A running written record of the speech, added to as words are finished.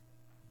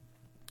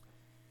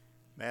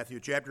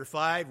Matthew chapter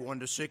 5, 1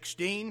 to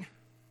 16.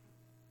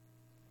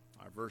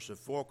 Our verse of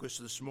focus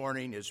this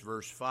morning is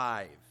verse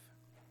 5.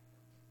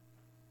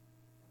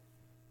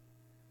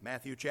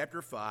 Matthew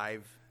chapter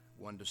 5,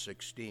 1 to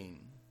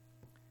 16.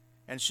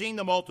 And seeing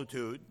the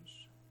multitudes,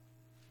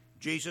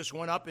 Jesus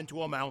went up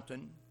into a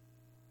mountain,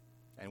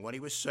 and when he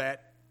was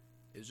set,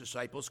 his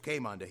disciples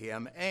came unto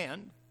him,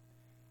 and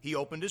he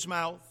opened his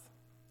mouth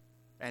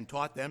and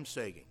taught them,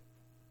 saying,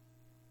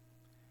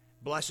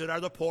 Blessed are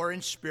the poor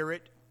in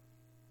spirit,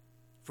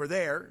 for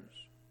theirs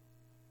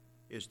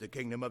is the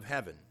kingdom of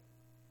heaven.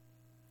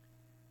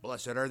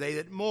 Blessed are they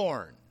that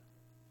mourn,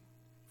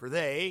 for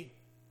they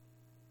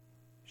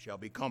shall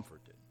be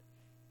comforted.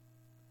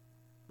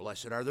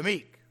 Blessed are the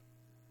meek,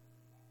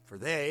 for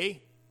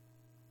they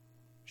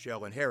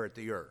shall inherit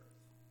the earth.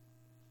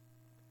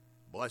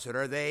 Blessed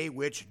are they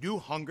which do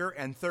hunger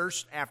and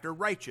thirst after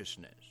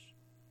righteousness,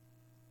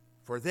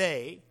 for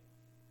they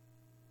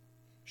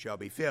shall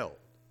be filled.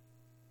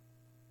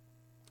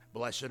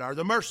 Blessed are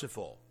the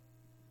merciful,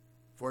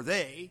 for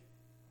they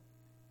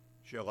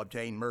shall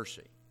obtain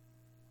mercy.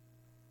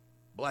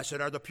 Blessed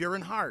are the pure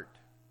in heart,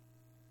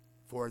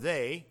 for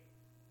they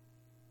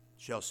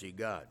shall see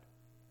God.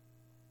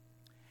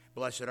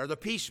 Blessed are the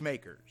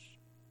peacemakers,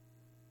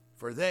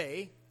 for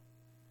they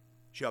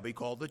shall be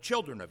called the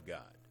children of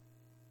God.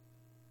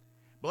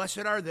 Blessed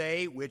are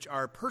they which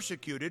are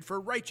persecuted for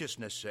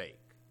righteousness' sake,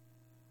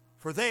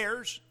 for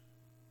theirs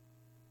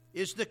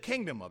is the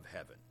kingdom of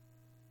heaven.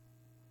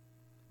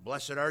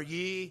 Blessed are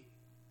ye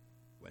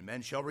when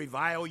men shall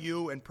revile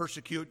you and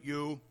persecute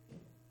you,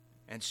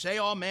 and say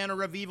all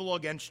manner of evil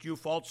against you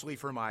falsely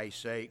for my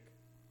sake.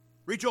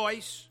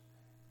 Rejoice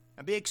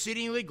and be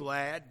exceedingly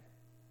glad,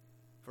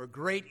 for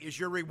great is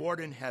your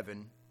reward in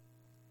heaven.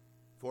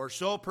 For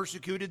so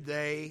persecuted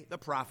they the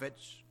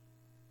prophets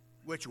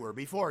which were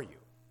before you.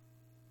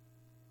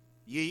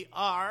 Ye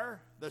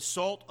are the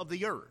salt of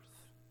the earth.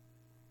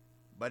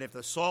 But if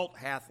the salt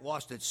hath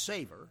lost its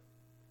savor,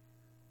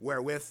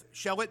 wherewith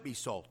shall it be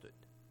salted?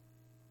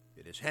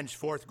 It is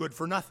henceforth good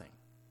for nothing,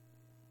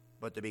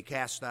 but to be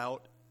cast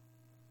out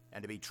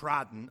and to be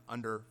trodden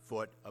under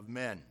foot of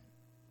men.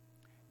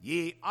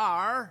 Ye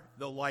are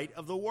the light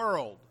of the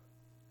world.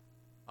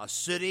 A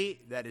city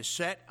that is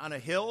set on a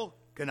hill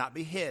cannot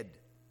be hid.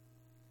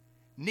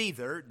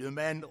 Neither do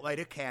men light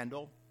a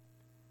candle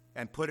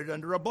and put it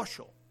under a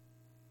bushel,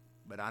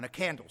 but on a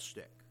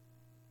candlestick,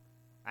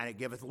 and it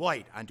giveth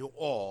light unto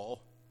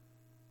all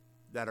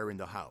that are in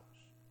the house.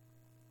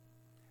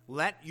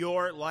 Let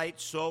your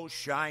light so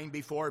shine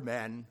before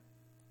men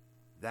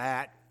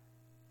that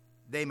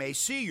they may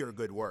see your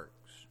good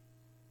works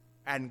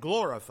and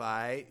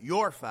glorify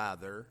your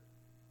Father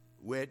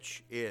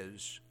which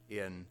is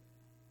in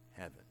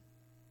heaven.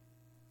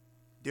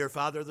 Dear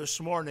Father,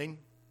 this morning,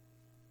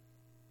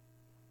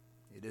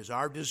 it is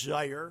our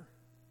desire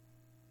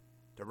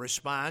to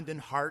respond in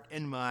heart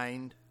and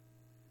mind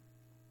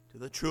to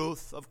the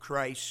truth of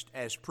Christ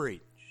as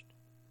preached.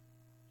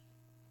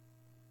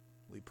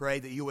 We pray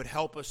that you would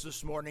help us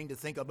this morning to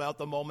think about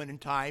the moment in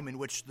time in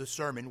which the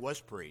sermon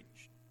was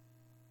preached,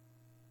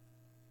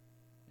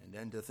 and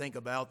then to think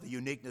about the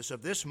uniqueness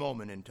of this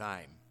moment in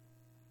time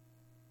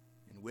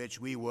in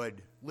which we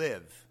would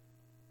live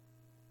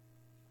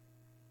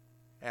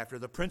after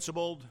the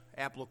principled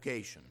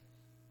application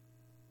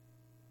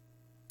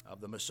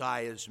of the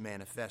Messiah's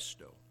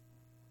manifesto.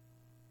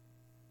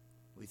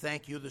 We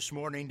thank you this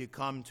morning to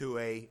come to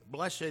a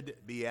blessed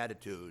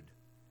beatitude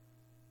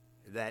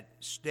that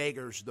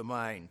staggers the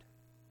mind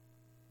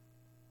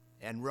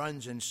and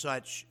runs in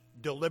such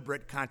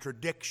deliberate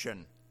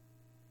contradiction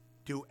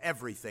to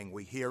everything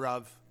we hear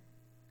of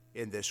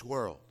in this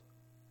world.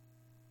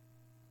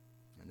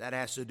 And that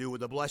has to do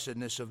with the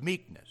blessedness of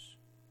meekness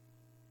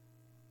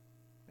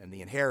and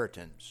the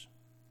inheritance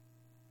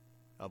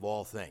of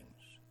all things.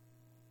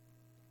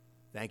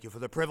 Thank you for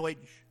the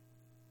privilege.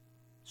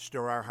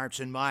 Stir our hearts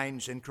and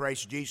minds in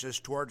Christ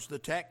Jesus towards the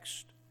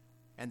text,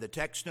 and the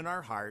text in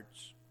our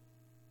hearts.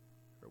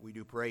 For we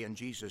do pray in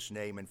Jesus'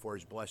 name and for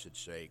his blessed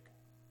sake.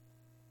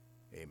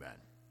 Amen.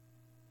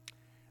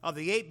 Of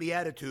the 8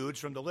 Beatitudes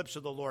from the lips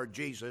of the Lord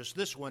Jesus,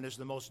 this one is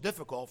the most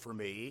difficult for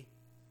me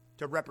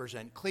to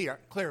represent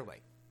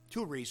clearly.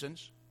 2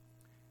 reasons.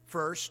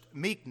 First,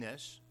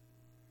 meekness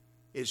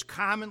is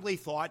commonly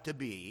thought to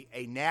be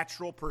a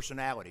natural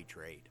personality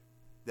trait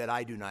that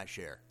I do not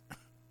share.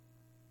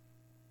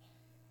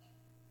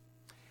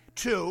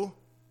 2,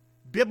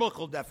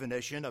 biblical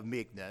definition of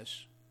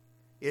meekness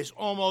is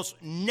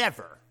almost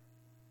never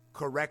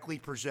correctly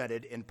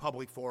presented in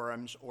public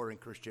forums or in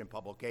Christian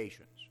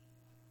publications.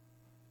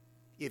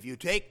 If you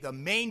take the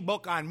main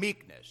book on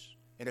meekness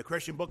in a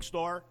Christian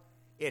bookstore,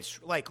 it's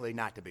likely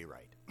not to be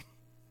right.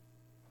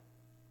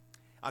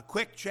 A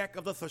quick check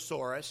of the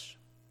thesaurus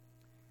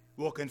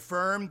will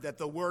confirm that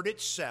the word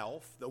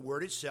itself,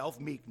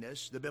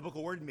 meekness, the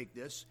biblical word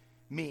meekness,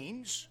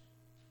 means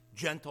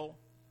gentle,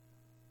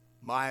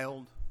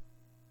 mild,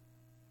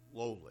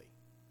 lowly.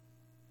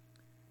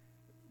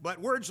 But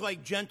words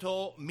like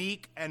gentle,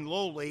 meek, and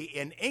lowly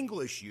in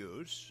English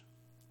use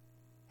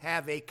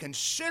have a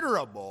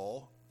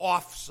considerable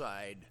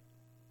offside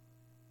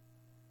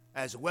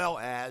as well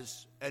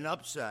as an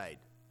upside.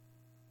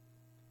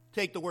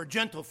 Take the word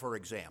gentle, for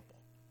example.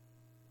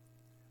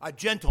 A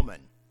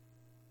gentleman,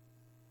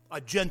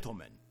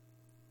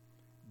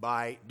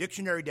 by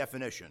dictionary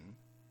definition,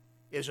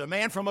 is a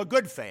man from a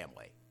good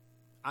family.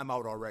 I'm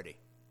out already.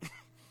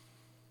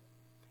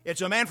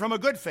 It's a man from a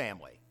good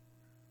family,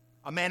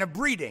 a man of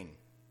breeding,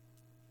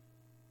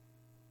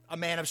 a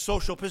man of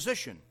social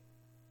position.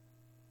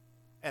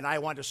 And I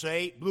want to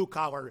say,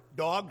 blue-collar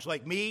dogs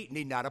like me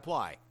need not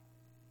apply.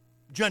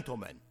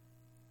 Gentleman.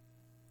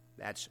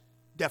 That's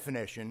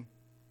definition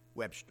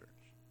Webster's.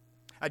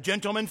 A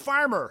gentleman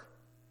farmer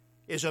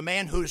is a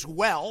man whose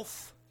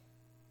wealth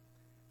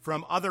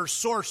from other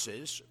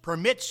sources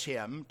permits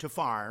him to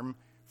farm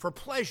for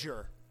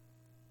pleasure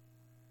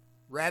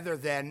rather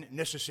than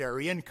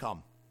necessary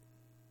income.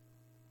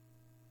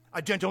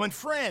 A gentleman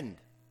friend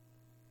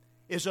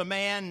is a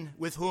man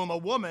with whom a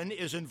woman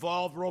is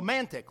involved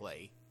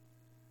romantically,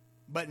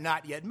 but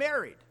not yet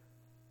married.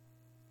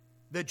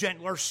 The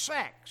gentler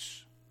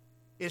sex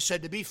is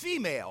said to be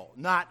female,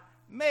 not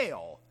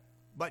male,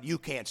 but you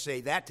can't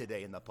say that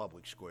today in the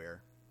public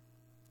square.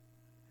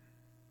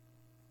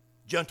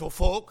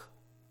 Gentlefolk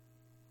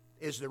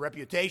is the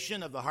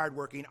reputation of the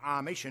hardworking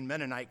Amish and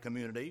Mennonite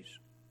communities.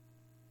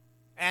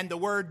 And the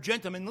word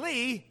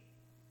gentlemanly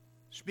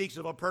speaks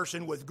of a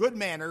person with good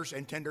manners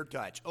and tender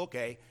touch.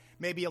 Okay,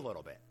 maybe a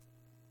little bit.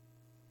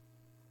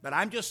 But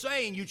I'm just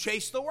saying, you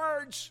chase the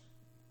words,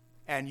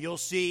 and you'll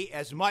see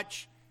as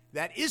much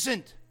that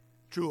isn't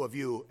true of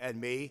you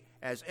and me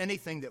as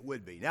anything that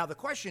would be. Now, the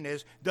question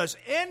is, does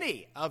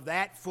any of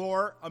that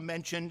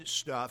forementioned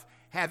stuff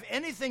have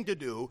anything to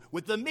do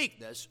with the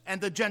meekness and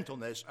the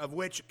gentleness of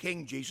which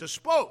King Jesus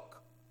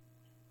spoke?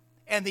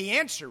 And the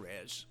answer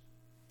is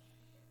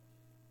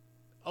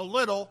a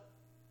little,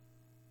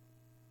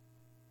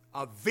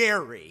 a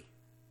very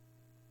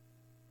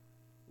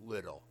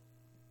little.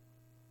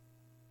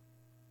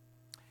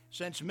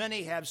 Since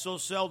many have so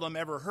seldom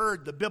ever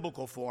heard the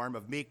biblical form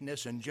of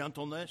meekness and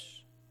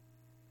gentleness,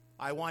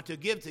 I want to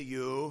give to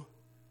you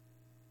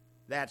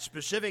that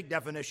specific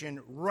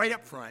definition right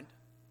up front,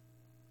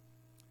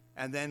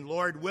 and then,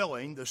 Lord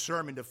willing, the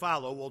sermon to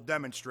follow will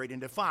demonstrate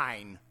and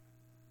define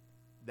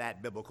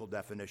that biblical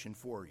definition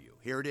for you.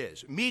 Here it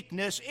is.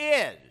 Meekness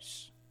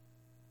is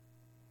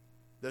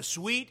the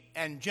sweet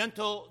and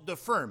gentle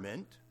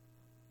deferment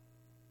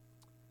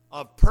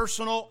of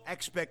personal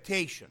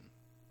expectation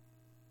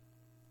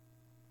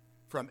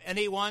from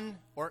anyone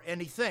or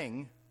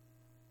anything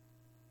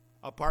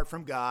apart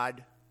from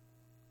God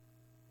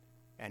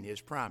and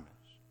His promise.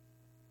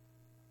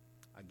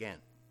 Again,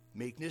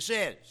 meekness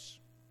is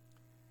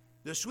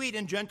the sweet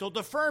and gentle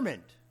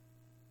deferment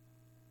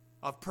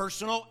of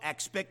personal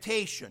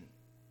expectation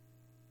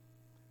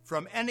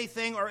from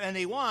anything or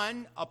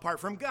anyone apart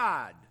from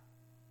God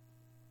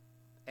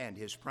and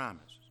His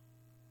promise.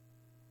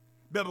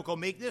 Biblical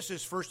meekness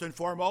is first and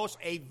foremost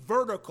a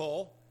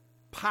vertical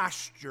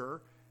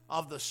posture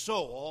of the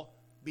soul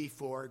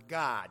before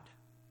God.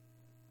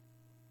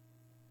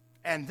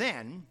 And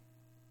then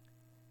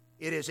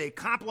it is a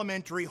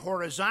complementary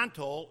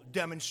horizontal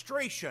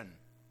demonstration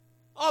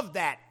of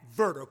that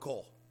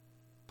vertical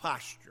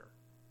posture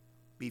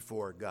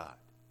before God.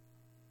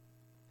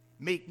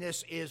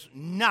 Meekness is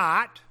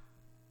not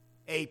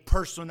a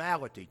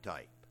personality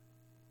type.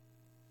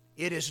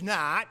 It is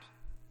not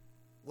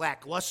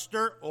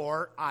lackluster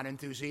or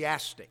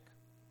unenthusiastic.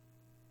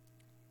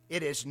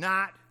 It is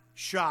not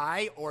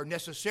shy or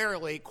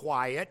necessarily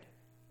quiet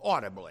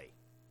audibly.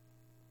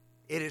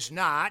 It is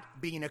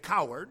not being a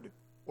coward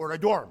or a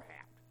doormat.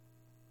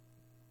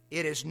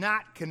 It is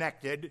not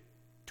connected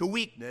to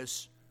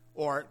weakness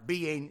or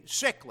being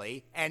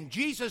sickly, and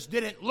Jesus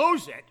didn't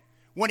lose it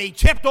when He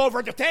tipped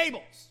over the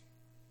tables.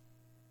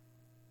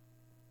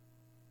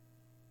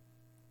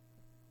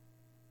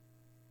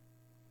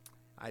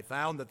 I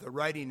found that the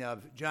writing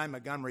of John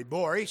Montgomery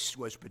Boyce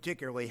was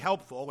particularly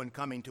helpful in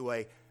coming to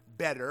a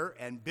better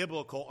and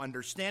biblical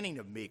understanding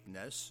of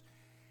meekness,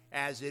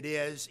 as it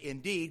is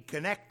indeed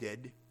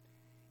connected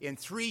in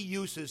three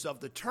uses of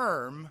the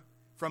term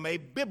from a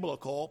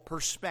biblical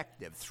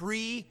perspective.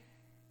 Three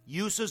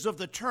uses of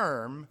the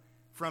term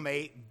from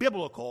a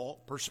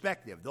biblical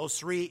perspective. Those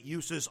three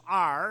uses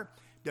are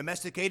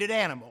domesticated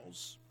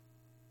animals,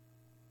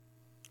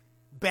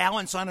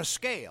 balance on a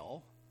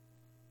scale,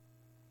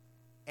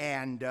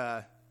 and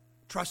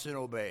trust and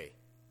obey.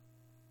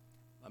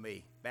 Let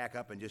me back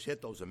up and just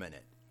hit those a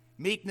minute.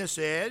 Meekness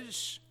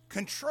is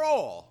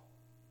control.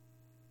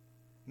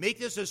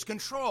 Meekness is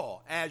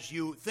control. As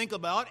you think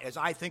about, as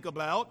I think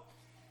about,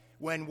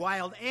 when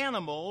wild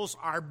animals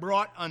are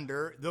brought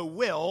under the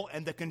will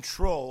and the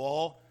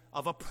control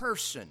of a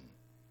person,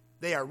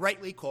 they are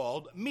rightly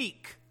called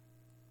meek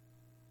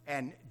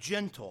and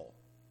gentle.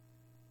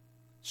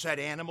 Said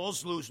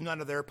animals lose none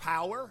of their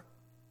power.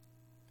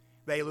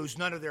 They lose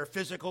none of their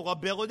physical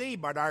ability,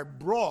 but are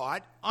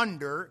brought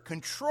under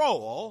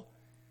control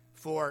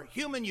for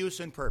human use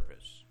and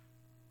purpose.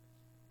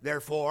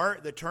 Therefore,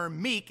 the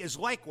term meek is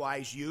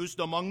likewise used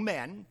among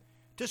men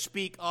to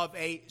speak of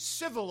a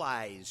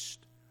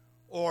civilized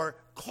or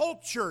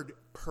cultured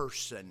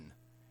person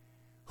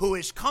who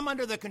has come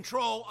under the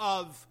control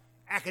of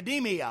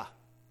academia,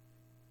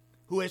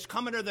 who has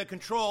come under the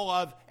control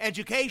of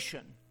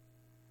education,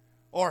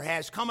 or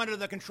has come under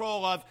the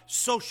control of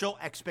social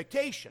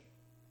expectation.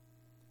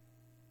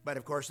 But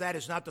of course, that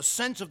is not the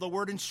sense of the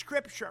word in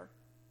Scripture.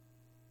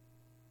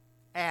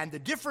 And the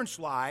difference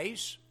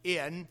lies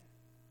in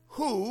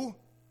who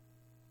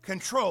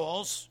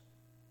controls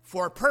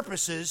for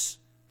purposes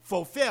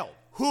fulfilled.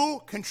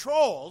 Who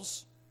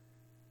controls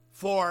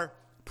for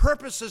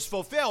purposes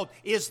fulfilled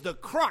is the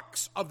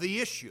crux of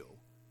the issue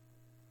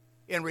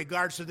in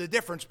regards to the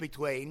difference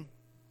between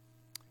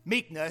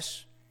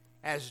meekness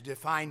as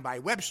defined by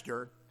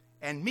Webster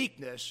and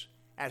meekness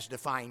as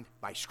defined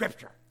by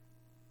Scripture.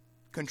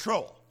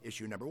 Control,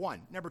 issue number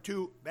one. Number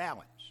two,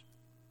 balance.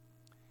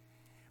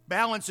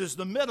 Balance is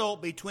the middle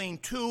between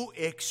two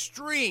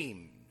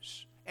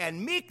extremes,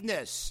 and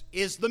meekness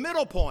is the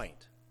middle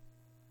point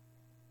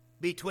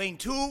between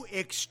two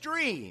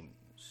extremes.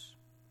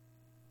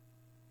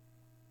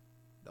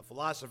 The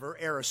philosopher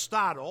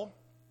Aristotle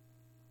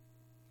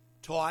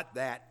taught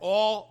that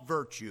all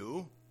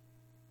virtue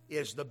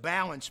is the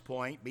balance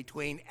point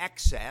between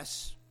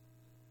excess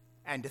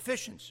and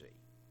deficiency.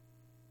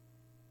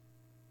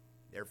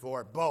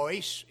 Therefore,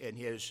 Boyce, in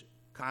his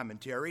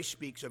commentary,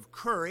 speaks of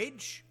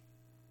courage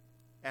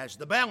as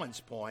the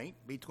balance point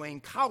between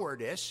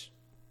cowardice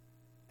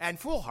and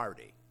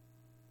foolhardy.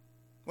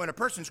 When a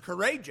person's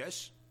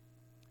courageous,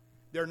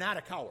 they're not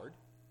a coward.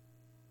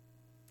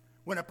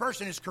 When a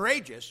person is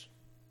courageous,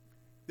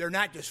 they're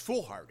not just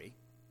foolhardy.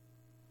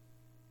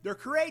 They're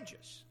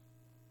courageous.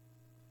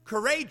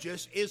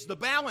 Courageous is the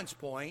balance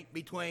point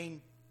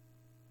between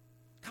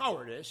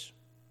cowardice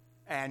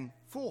and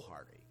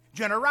foolhardy.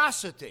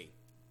 Generosity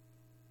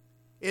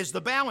is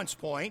the balance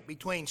point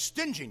between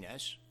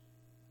stinginess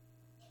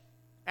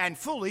and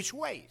foolish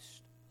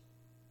waste.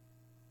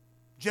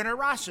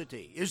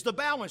 Generosity is the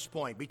balance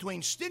point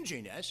between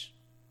stinginess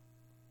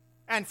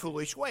and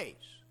foolish waste.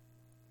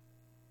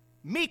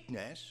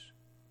 Meekness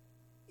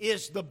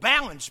is the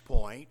balance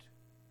point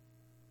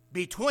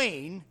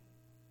between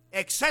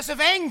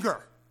excessive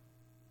anger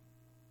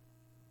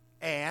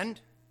and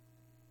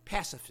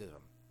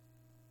pacifism.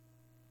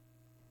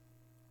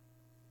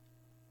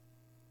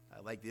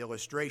 I like the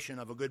illustration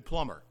of a good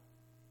plumber.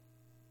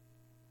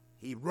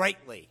 He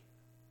rightly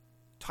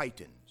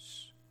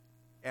tightens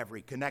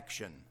every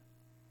connection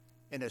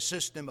in a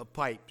system of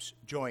pipes,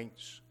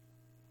 joints,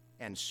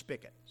 and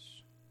spigots.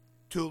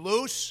 Too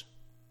loose,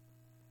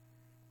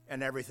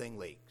 and everything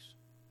leaks.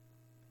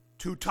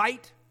 Too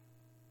tight,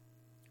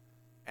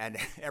 and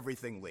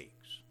everything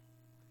leaks.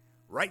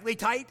 Rightly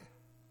tight,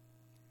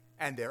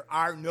 and there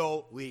are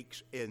no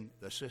leaks in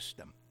the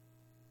system.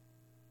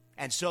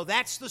 And so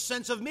that's the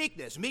sense of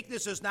meekness.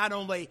 Meekness is not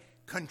only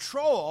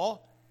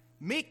control,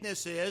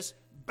 meekness is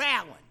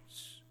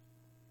balance.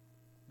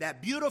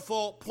 That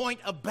beautiful point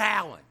of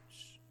balance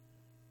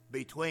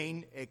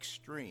between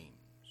extremes.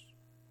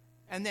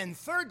 And then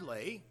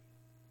thirdly,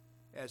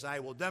 as I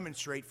will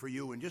demonstrate for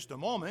you in just a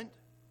moment,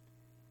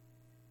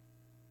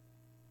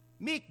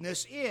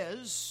 meekness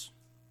is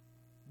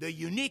the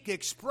unique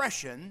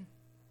expression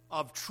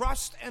of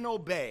trust and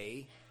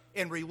obey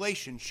in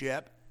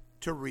relationship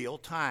to real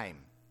time.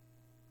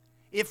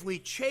 If we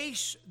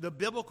chase the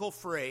biblical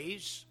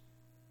phrase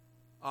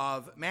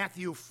of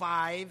Matthew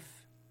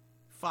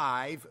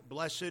 5:5,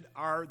 blessed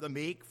are the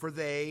meek, for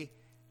they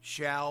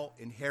shall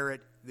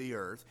inherit the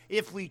earth.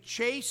 If we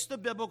chase the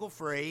biblical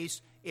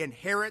phrase,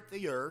 inherit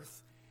the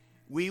earth,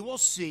 we will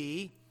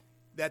see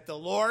that the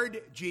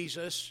Lord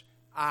Jesus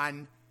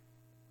on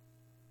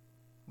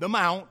the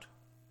Mount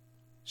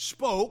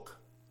spoke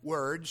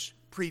words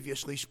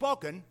previously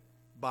spoken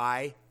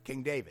by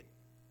King David.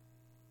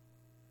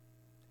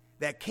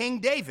 That King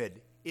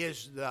David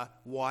is the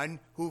one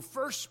who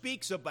first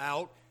speaks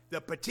about the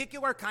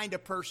particular kind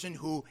of person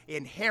who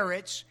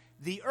inherits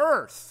the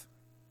earth.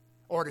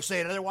 Or to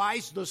say it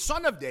otherwise, the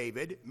son of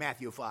David,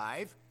 Matthew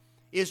 5,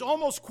 is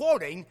almost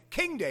quoting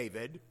King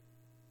David,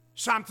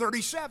 Psalm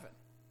 37.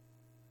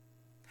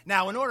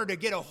 Now, in order to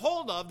get a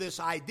hold of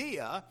this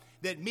idea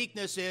that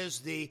meekness is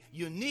the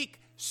unique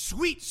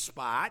sweet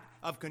spot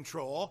of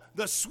control,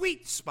 the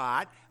sweet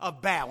spot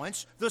of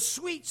balance, the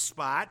sweet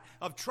spot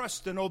of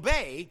trust and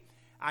obey,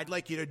 I'd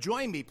like you to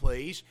join me,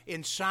 please,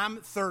 in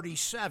Psalm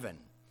 37.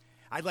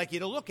 I'd like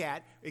you to look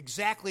at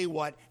exactly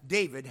what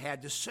David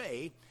had to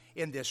say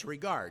in this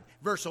regard.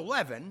 Verse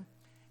 11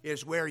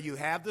 is where you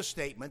have the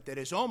statement that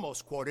is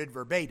almost quoted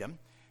verbatim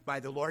by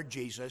the Lord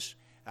Jesus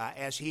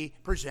as he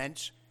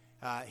presents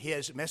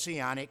his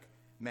messianic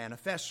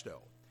manifesto.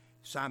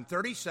 Psalm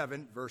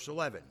 37, verse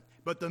 11.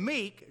 But the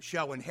meek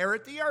shall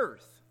inherit the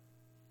earth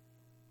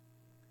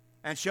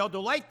and shall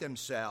delight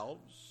themselves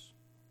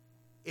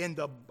in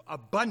the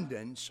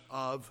abundance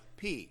of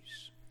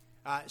peace.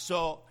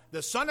 So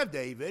the son of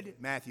David,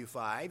 Matthew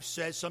 5,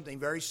 says something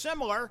very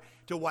similar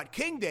to what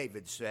King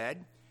David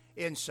said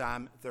in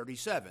Psalm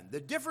 37. The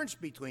difference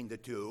between the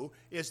two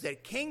is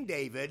that King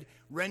David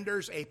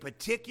renders a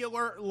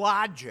particular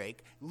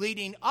logic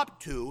leading up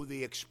to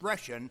the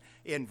expression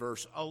in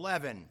verse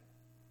 11.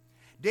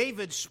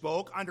 David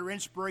spoke under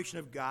inspiration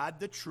of God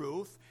the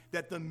truth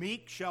that the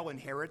meek shall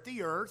inherit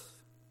the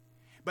earth,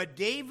 but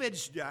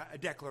David's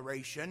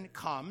declaration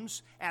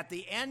comes at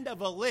the end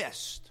of a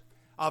list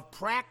of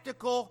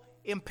practical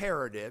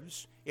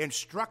imperatives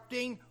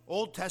instructing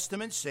Old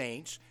Testament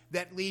saints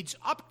that leads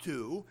up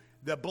to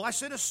the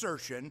blessed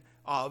assertion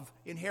of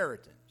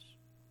inheritance.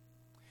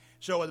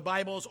 So the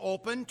Bible is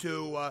open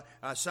to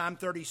Psalm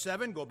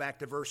 37. Go back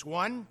to verse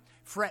 1.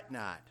 Fret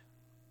not.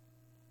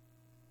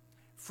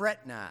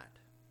 Fret not.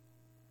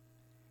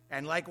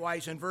 And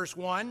likewise in verse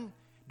 1,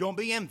 don't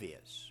be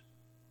envious.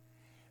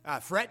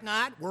 Fret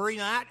not, worry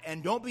not,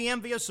 and don't be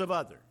envious of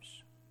others.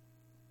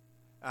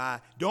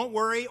 Don't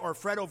worry or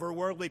fret over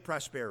worldly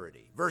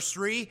prosperity. Verse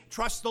 3,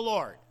 trust the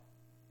Lord.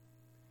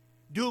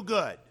 Do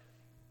good,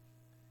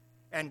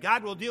 and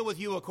God will deal with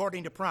you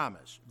according to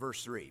promise.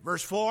 Verse 3.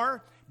 Verse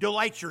 4,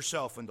 delight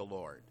yourself in the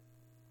Lord.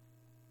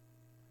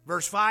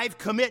 Verse 5,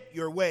 commit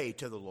your way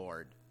to the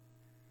Lord.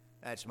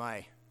 That's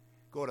my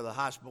go to the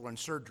hospital and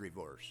surgery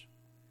verse.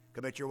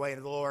 Commit your way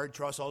to the Lord,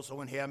 trust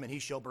also in him, and he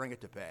shall bring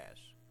it to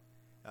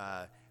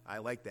pass. I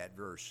like that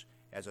verse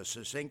as a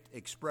succinct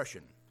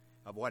expression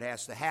of what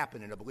has to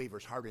happen in a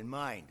believer's heart and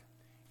mind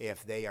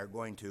if they are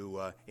going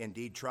to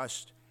indeed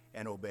trust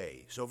and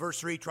obey. So verse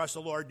 3, trust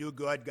the Lord, do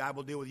good, God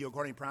will deal with you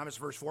according to promise.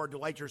 Verse 4,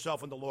 delight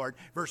yourself in the Lord.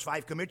 Verse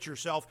 5, commit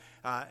yourself,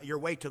 your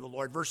way to the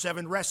Lord. Verse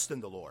 7, rest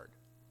in the Lord.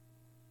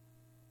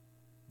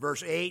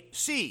 Verse 8,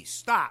 cease,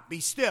 stop, be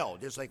still,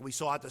 just like we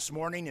saw it this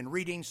morning in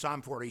reading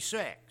Psalm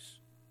 46.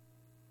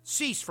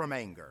 Cease from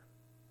anger,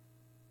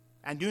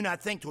 and do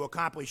not think to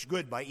accomplish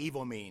good by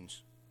evil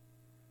means.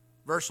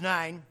 Verse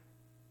 9,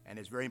 and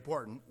it's very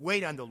important,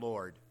 wait on the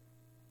Lord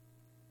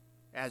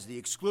as the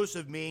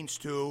exclusive means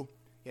to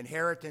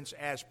inheritance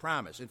as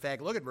promised. In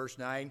fact, look at verse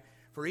 9.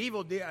 For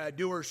evil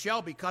doers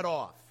shall be cut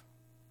off,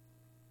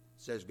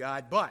 says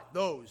God, but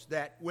those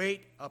that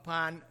wait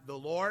upon the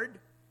Lord,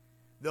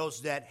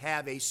 those that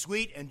have a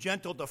sweet and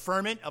gentle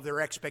deferment of their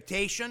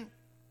expectation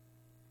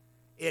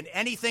in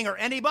anything or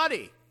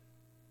anybody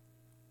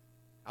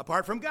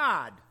apart from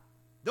God,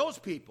 those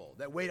people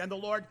that wait on the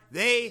Lord,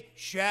 they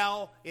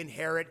shall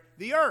inherit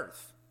the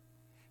earth.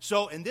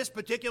 So in this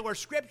particular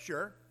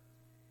scripture,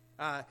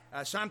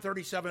 Psalm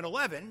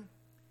 37:11,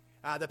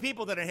 the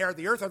people that inherit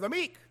the earth are the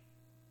meek.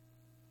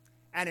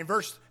 And in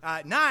verse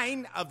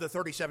 9 of the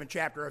 37th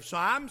chapter of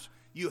Psalms,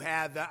 you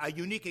have a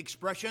unique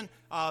expression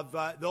of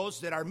those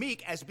that are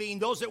meek as being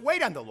those that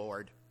wait on the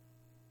Lord.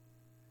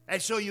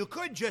 And so you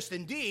could just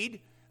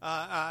indeed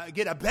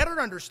get a better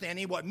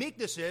understanding of what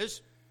meekness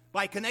is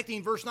by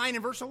connecting verse 9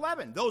 and verse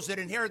 11. Those that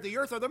inherit the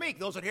earth are the meek.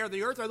 Those that inherit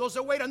the earth are those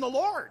that wait on the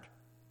Lord.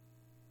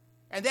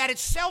 And that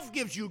itself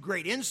gives you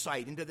great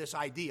insight into this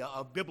idea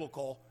of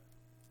biblical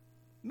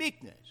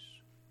meekness.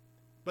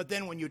 But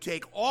then when you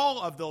take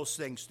all of those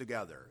things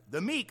together,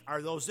 the meek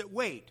are those that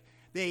wait.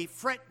 They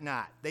fret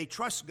not. They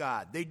trust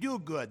God. They do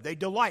good. They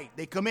delight.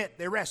 They commit.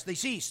 They rest. They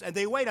cease. And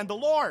they wait on the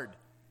Lord.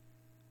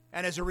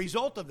 And as a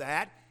result of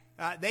that,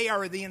 they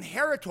are the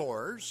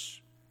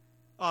inheritors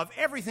of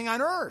everything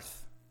on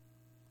earth.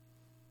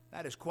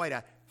 That is quite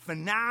a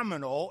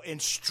phenomenal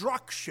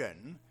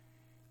instruction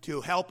to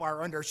help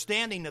our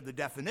understanding of the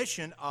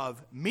definition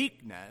of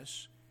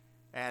meekness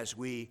as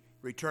we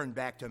return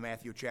back to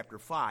Matthew chapter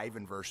 5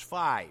 and verse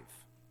 5.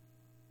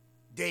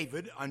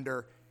 David,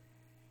 under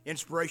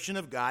inspiration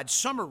of God,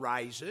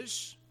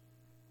 summarizes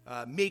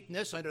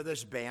meekness under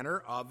this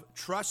banner of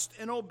trust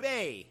and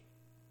obey.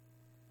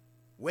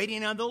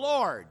 Waiting on the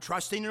Lord,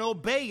 trusting and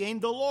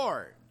obeying the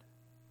Lord.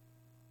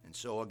 And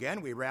so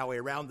again, we rally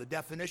around the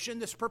definition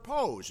that's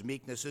proposed.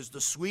 Meekness is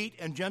the sweet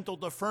and gentle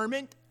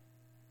deferment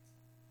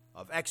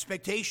of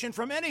expectation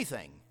from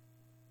anything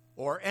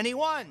or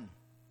anyone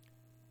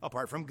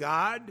apart from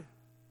God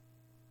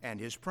and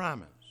his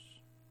promise.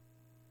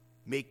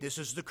 Meekness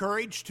is the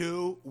courage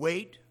to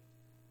wait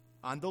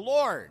on the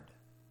Lord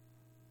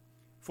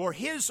for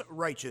his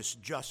righteous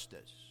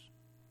justice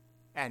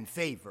and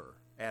favor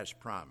as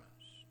promised.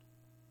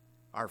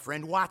 Our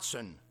friend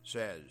Watson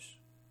says,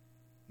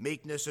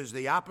 meekness is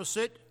the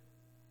opposite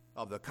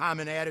of the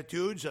common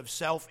attitudes of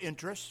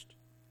self-interest,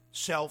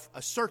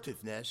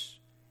 self-assertiveness,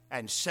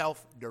 and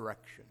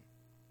self-direction.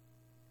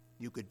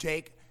 You could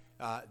take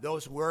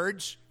those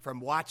words from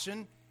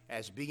Watson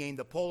as being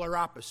the polar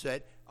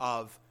opposite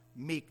of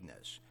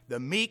meekness. The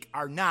meek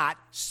are not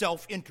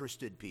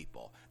self-interested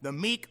people. The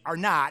meek are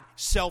not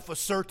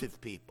self-assertive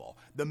people.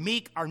 The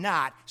meek are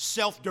not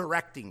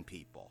self-directing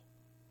people.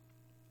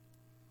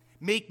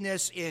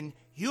 Meekness in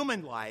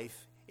human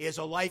life is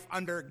a life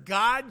under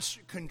God's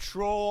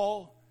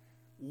control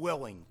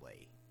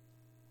willingly.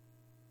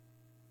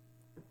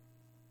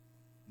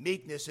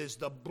 Meekness is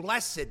the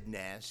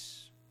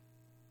blessedness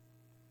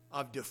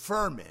of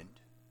deferment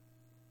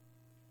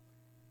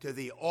to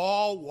the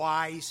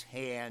all-wise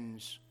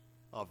hands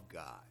of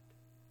God.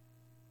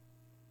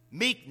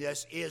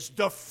 Meekness is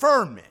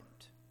deferment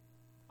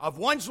of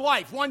one's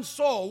life, one's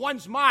soul,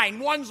 one's mind,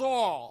 one's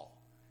all,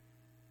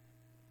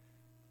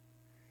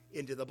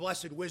 into the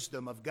blessed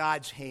wisdom of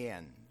God's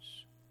hands.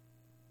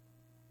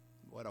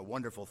 What a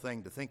wonderful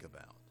thing to think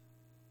about.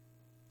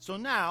 So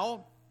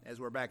now, as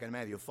we're back in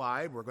Matthew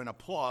 5, we're going to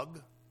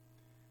plug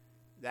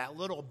that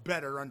little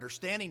better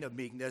understanding of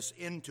meekness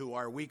into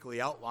our weekly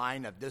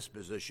outline of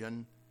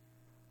disposition,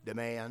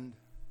 demand,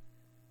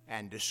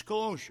 and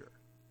disclosure.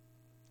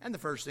 And the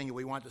first thing that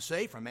we want to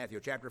say from Matthew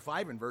chapter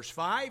 5 and verse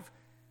 5,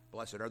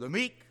 blessed are the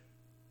meek,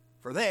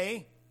 for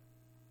they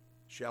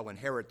shall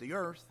inherit the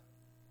earth.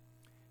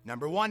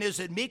 Number one is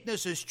that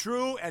meekness is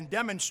true and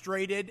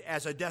demonstrated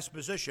as a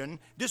disposition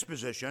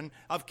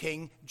of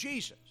King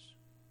Jesus.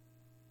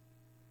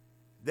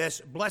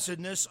 This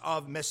blessedness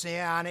of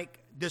messianic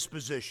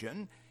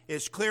disposition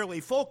is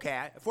clearly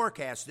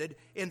forecasted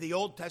in the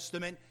Old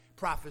Testament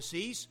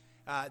prophecies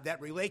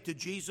that relate to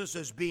Jesus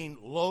as being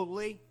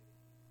lowly,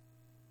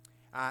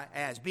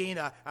 as being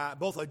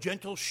both a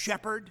gentle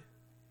shepherd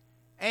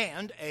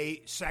and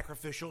a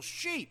sacrificial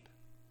sheep.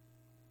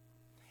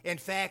 In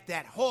fact,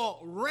 that whole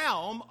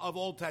realm of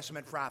Old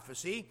Testament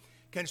prophecy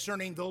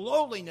concerning the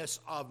lowliness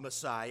of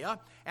Messiah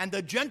and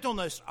the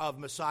gentleness of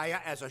Messiah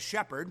as a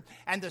shepherd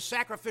and the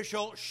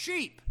sacrificial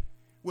sheep,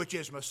 which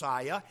is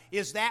Messiah,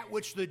 is that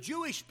which the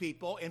Jewish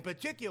people in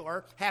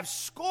particular have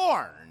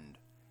scorned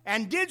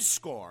and did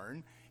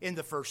scorn in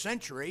the first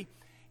century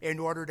in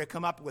order to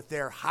come up with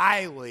their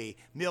highly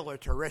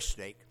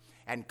militaristic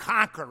and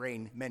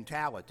conquering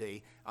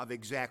mentality of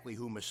exactly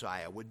who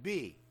Messiah would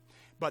be.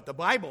 But the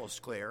Bible is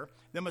clear.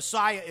 The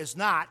Messiah is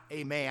not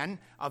a man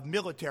of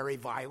military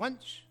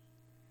violence.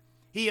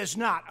 He is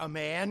not a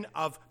man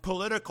of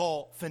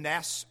political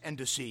finesse and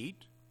deceit.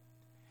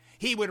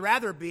 He would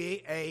rather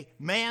be a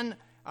man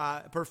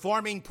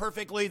performing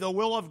perfectly the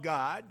will of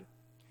God,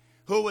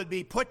 who would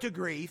be put to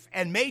grief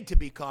and made to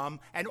become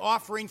an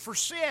offering for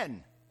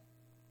sin.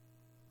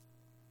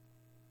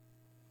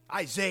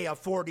 Isaiah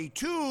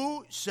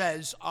 42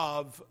 says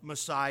of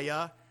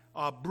Messiah,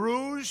 a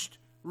bruised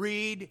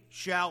reed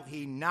shall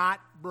he not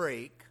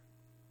break,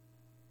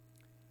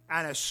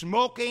 and a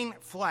smoking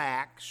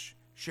flax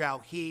shall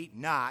he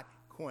not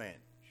quench.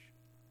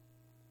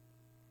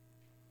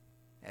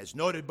 As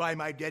noted by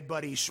my dead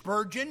buddy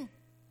Spurgeon,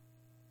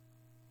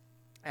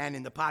 and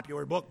in the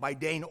popular book by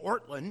Dane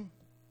Ortlund,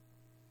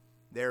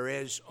 there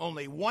is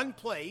only one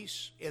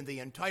place in the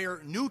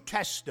entire New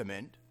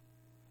Testament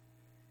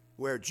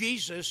where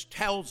Jesus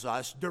tells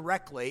us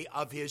directly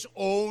of his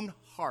own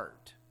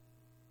heart.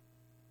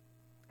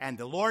 And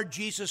the Lord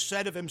Jesus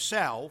said of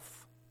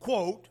himself,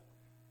 quote,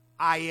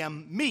 I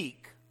am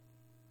meek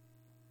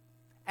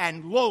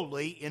and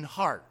lowly in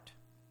heart.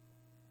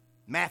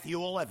 Matthew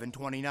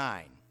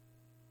 11:29.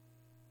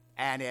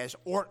 And as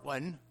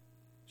Ortlund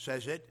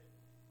says it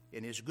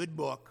in his good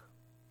book,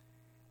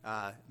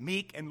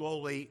 meek and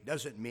lowly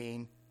doesn't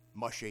mean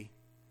mushy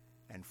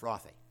and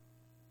frothy.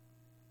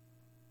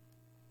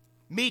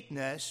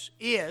 Meekness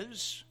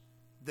is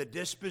the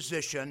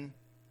disposition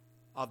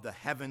of the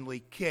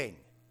heavenly King.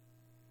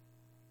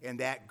 In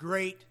that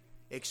great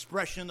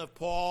expression of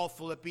Paul,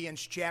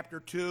 Philippians chapter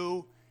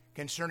 2,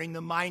 concerning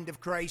the mind of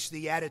Christ,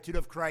 the attitude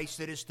of Christ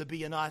that is to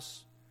be in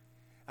us,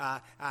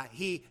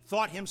 he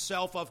thought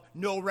himself of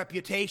no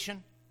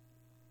reputation.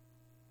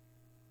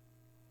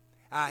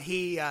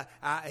 He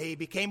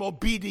became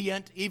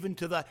obedient even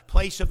to the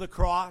place of the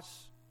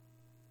cross.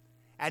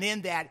 And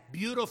in that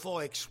beautiful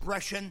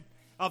expression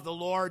of the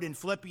Lord in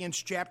Philippians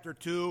chapter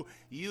 2,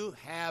 you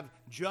have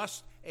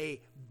just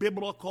a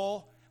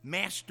biblical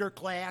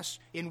masterclass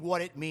in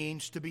what it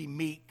means to be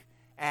meek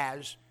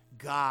as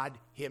God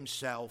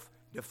himself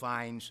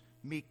defines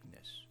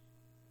meekness.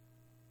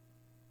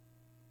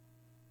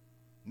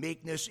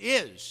 Meekness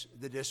is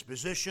the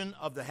disposition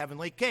of the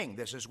heavenly King.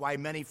 This is why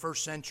many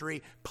first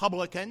century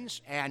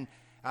publicans and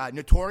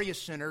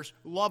notorious sinners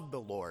loved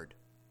the Lord.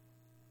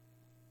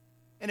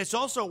 And it's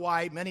also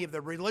why many of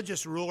the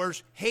religious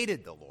rulers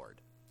hated the Lord.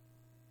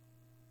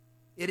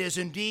 It is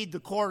indeed the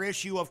core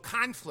issue of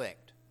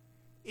conflict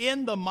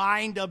in the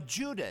mind of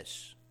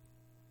Judas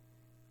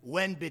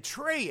when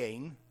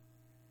betraying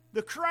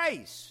the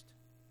Christ.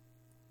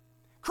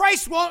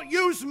 Christ won't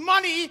use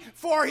money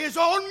for his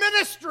own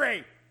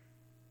ministry.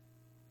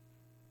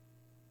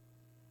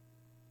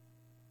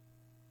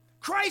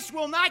 Christ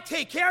will not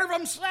take care of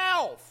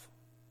himself.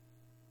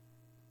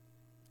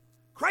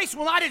 Christ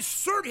will not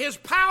assert his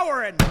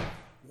power and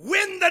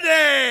win the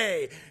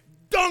day,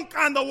 dunk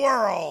on the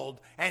world,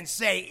 and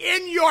say,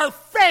 in your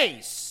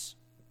face.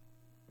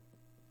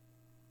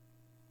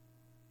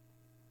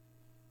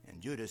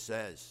 And Judas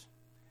says,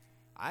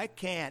 I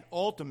can't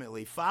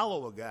ultimately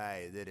follow a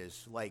guy that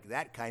is like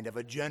that kind of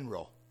a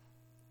general.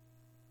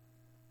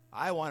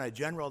 I want a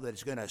general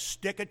that's going to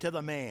stick it to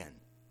the man,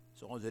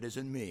 as long as it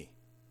isn't me.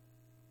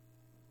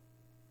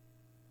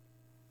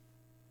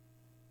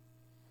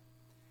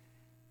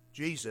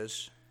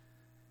 Jesus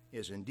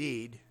is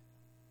indeed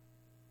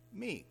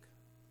meek.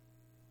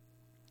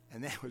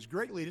 And that was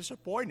greatly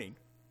disappointing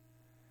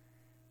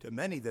to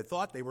many that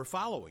thought they were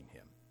following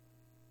him.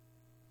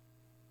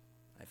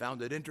 I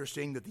found it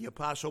interesting that the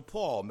Apostle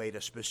Paul made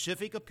a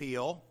specific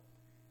appeal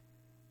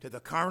to the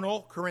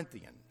carnal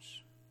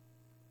Corinthians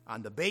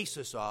on the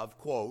basis of,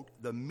 quote,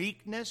 the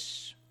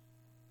meekness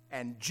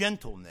and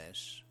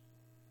gentleness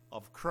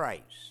of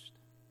Christ.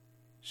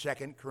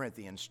 2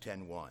 Corinthians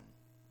 10:1.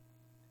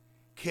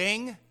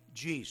 King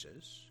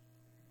Jesus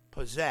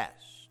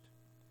possessed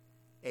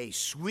a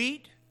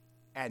sweet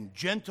and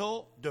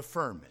gentle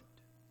deferment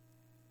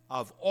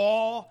of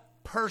all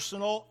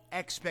personal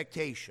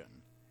expectation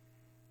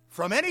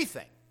from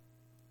anything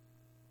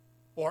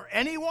or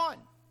anyone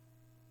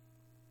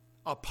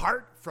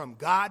apart from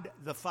God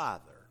the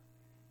Father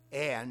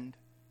and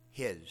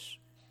his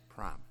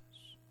promise.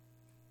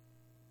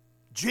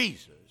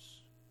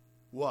 Jesus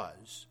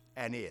was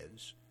and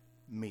is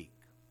meek.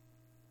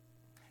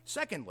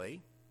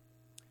 Secondly,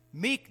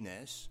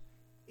 meekness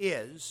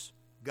is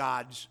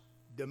God's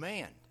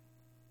demand.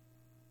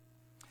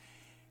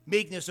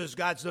 Meekness is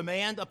God's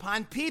demand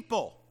upon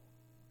people,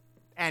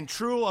 and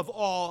true of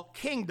all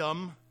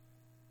kingdom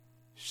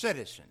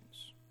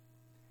citizens.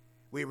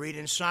 We read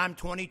in Psalm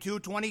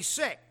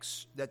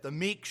 22:26 that the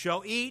meek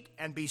shall eat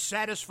and be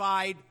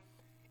satisfied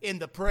in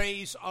the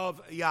praise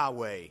of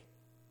Yahweh.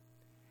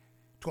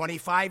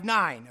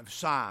 25:9 of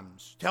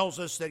Psalms tells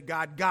us that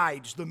God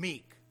guides the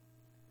meek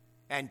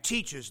and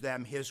teaches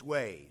them his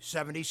way.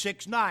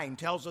 76:9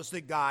 tells us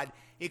that God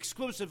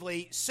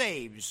exclusively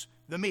saves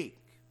the meek.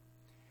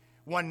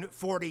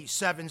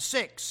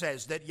 147:6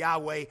 says that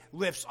Yahweh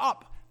lifts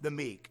up the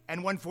meek.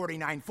 And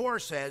 149:4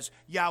 says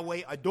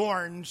Yahweh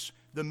adorns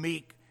the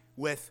meek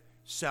with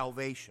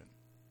salvation.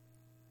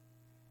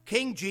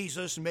 King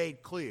Jesus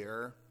made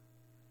clear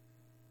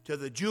to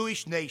the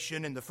Jewish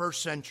nation in the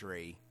first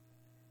century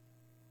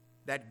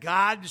that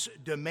God's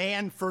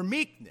demand for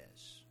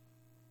meekness,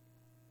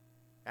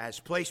 as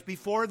placed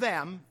before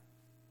them,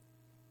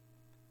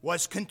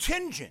 was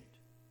contingent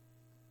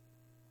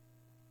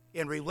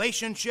in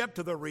relationship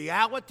to the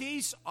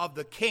realities of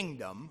the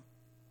kingdom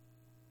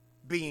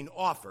being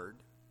offered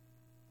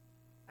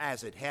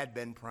as it had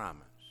been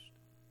promised.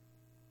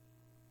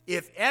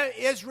 If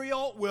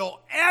Israel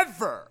will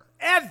ever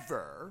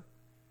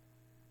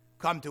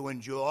come to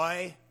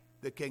enjoy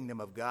the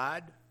kingdom of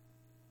God,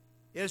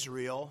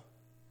 Israel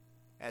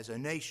as a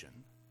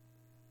nation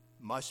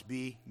must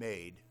be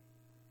made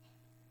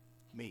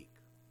meek.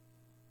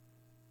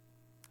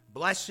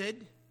 Blessed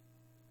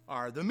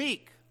are the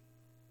meek,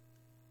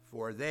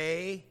 for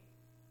they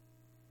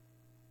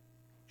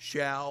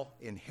shall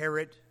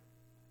inherit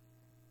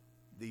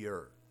the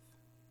earth.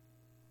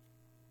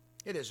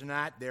 It is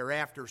not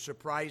thereafter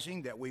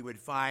surprising that we would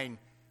find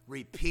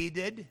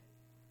repeated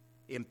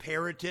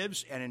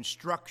imperatives and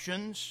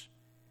instructions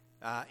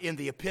in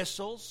the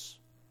epistles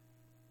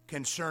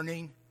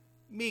concerning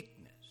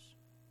meekness.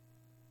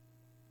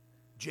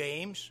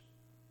 James,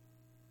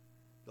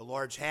 the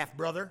Lord's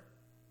half-brother,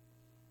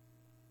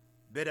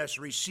 bid us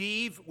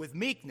receive with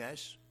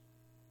meekness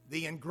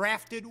the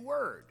engrafted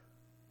word.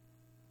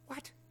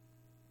 What?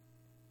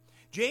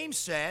 James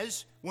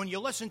says when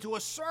you listen to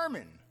a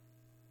sermon,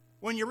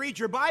 when you read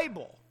your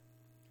Bible,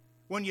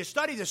 when you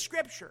study the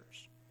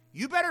Scriptures,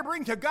 you better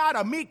bring to God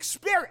a meek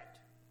spirit,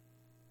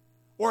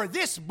 or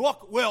this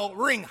book will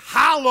ring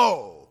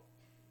hollow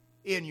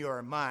in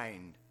your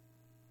mind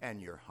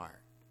and your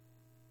heart.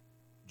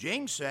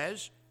 James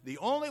says the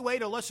only way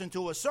to listen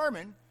to a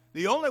sermon,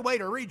 the only way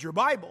to read your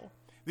Bible,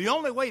 the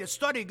only way to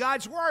study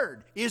God's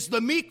Word is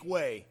the meek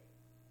way.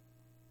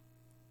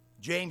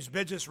 James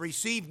bids us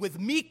receive with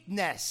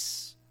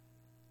meekness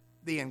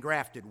the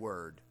engrafted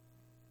word,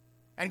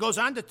 and goes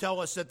on to tell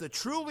us that the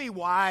truly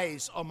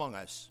wise among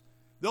us,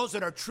 those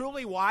that are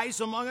truly wise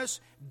among us,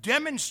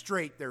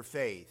 demonstrate their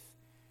faith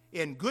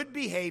in good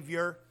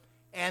behavior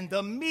and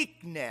the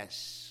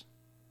meekness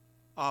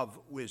of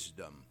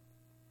wisdom.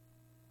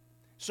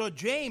 So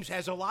James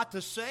has a lot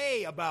to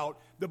say about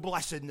the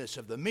blessedness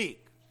of the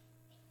meek,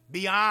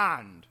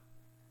 beyond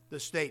the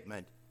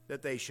statement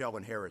that they shall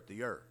inherit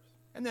the earth.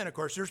 And then, of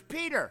course, there's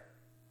Peter.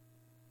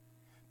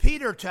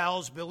 Peter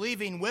tells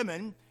believing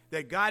women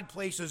that God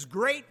places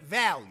great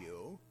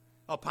value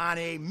upon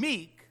a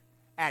meek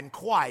and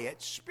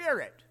quiet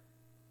spirit.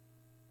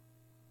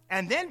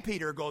 And then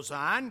Peter goes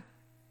on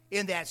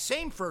in that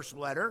same first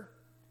letter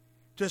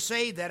to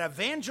say that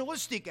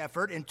evangelistic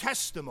effort and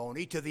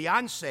testimony to the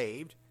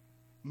unsaved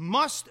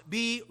must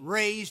be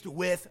raised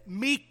with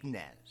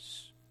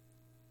meekness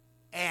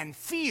and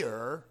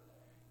fear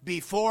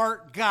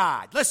before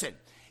God. Listen,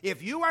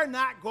 if you are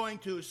not going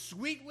to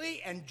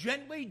sweetly and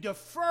gently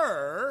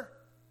defer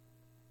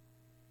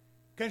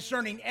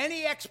concerning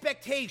any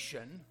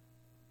expectation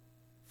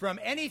from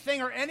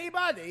anything or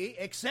anybody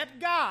except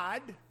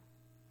God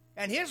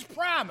and His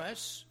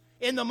promise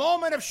in the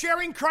moment of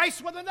sharing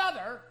Christ with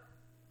another,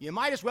 you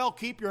might as well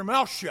keep your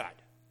mouth shut.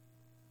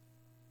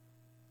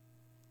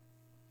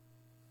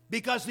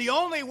 Because the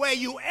only way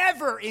you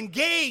ever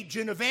engage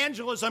in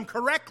evangelism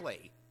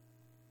correctly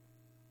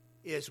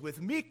is with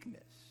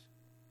meekness.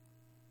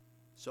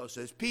 So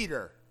says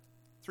Peter,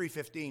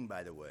 3:15,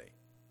 by the way.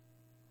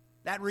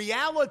 That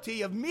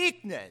reality of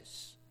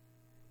meekness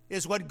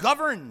is what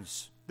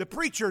governs the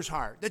preacher's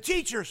heart, the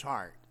teacher's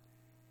heart,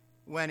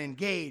 when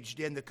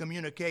engaged in the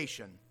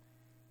communication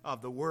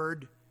of the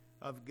Word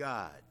of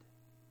God.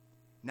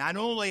 Not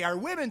only are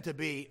women to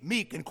be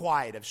meek and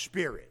quiet of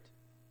spirit,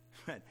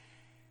 but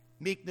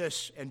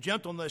meekness and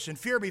gentleness and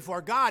fear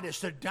before God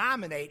is to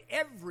dominate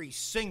every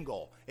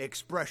single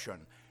expression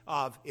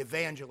of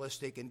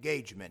evangelistic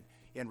engagement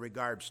in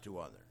regards to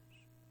others.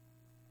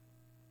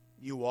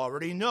 You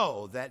already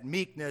know that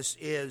meekness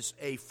is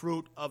a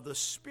fruit of the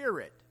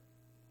Spirit.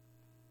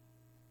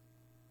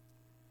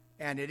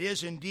 And it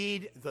is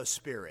indeed the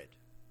Spirit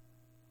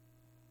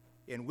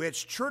in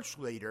which church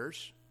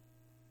leaders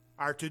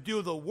are to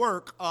do the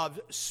work of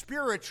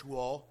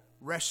spiritual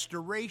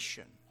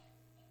restoration.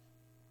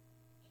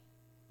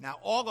 Now,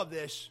 all of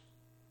this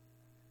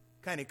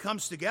kind of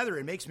comes together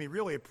and makes me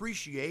really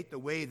appreciate the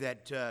way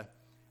that,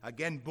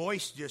 again,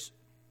 Boyce just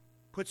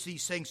puts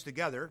these things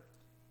together.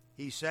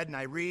 He said, and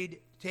I read,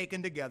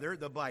 taken together,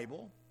 the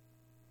Bible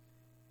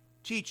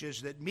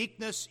teaches that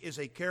meekness is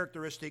a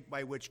characteristic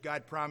by which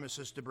God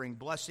promises to bring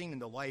blessing in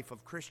the life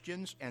of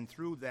Christians and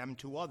through them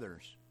to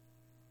others.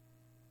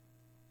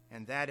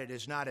 And that it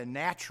is not a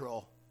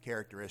natural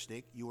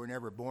characteristic. You were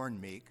never born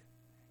meek.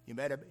 You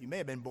may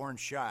have been born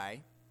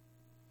shy.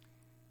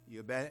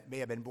 You may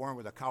have been born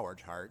with a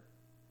coward's heart.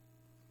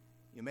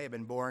 You may have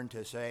been born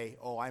to say,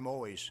 oh, I'm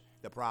always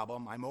the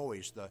problem. I'm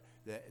always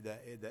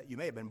you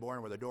may have been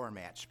born with a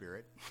doormat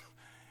spirit.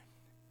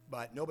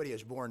 But nobody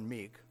is born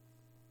meek.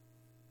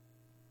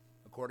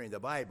 According to the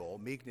Bible,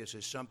 meekness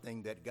is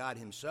something that God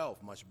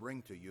himself must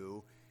bring to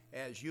you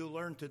as you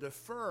learn to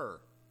defer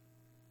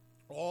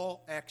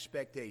all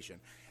expectation.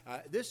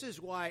 This is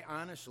why,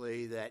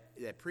 honestly,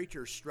 that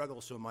preachers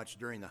struggle so much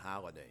during the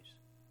holidays.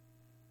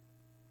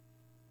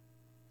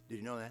 Did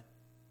you know that?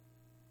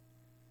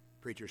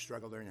 Preachers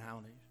struggle during the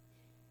holidays?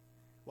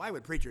 Why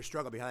would preachers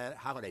struggle behind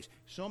holidays?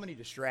 So many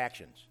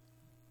distractions.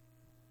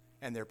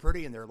 And they're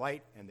pretty and they're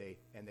light and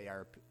they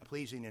are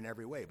pleasing in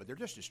every way, but they're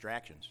just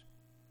distractions.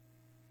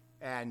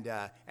 And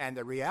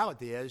the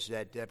reality is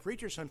that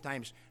preachers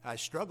sometimes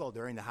struggle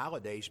during the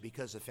holidays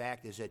because the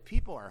fact is that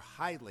people are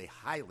highly,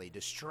 highly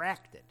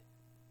distracted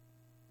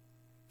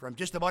from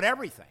just about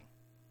everything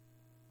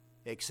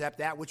except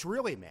that which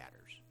really matters.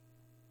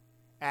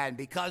 And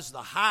because the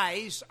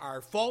highs are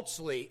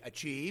falsely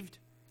achieved,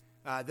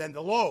 then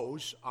the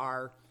lows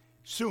are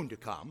soon to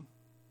come.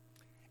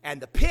 And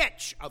the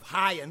pitch of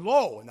high and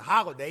low in the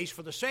holidays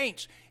for the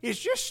saints is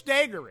just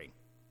staggering.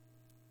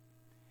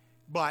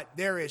 But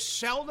there is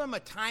seldom a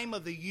time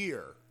of the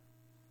year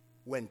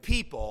when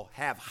people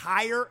have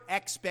higher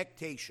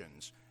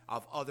expectations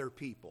of other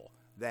people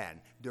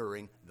than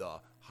during the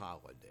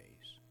holidays.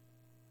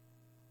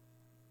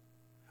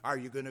 Are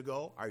you going to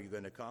go? Are you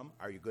going to come?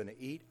 Are you going to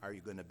eat? Are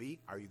you going to be?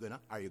 Are you going to?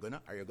 Are you going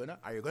to? Are you going to?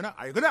 Are you going to?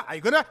 Are you going to? Are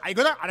you going to? Are you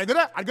going to? Are you going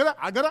to? Are you going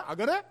to? Are you going to? Are you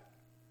going to?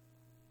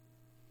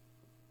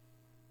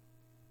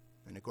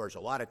 And of course, a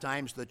lot of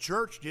times the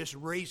church just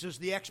raises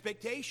the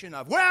expectation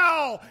of,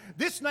 well,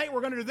 this night we're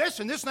going to do this,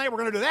 and this night we're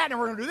going to do that, and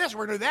we're going to do this,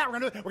 we're going to do that, we're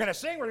going to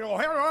sing, we're going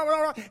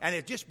to go, and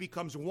it just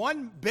becomes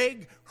one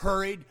big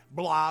hurried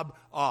blob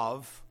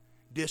of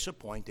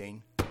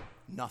disappointing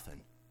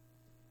nothing.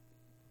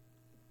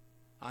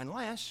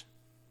 Unless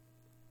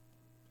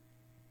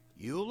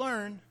you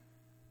learn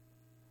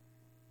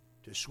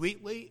to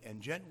sweetly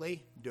and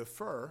gently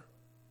defer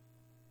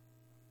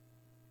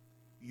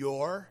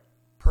your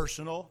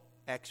personal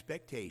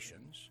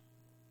expectations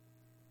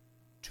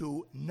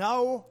to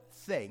no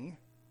thing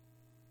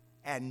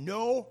and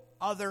no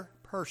other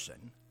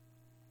person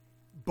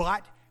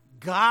but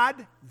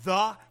God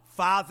the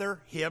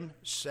Father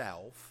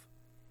himself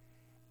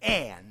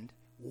and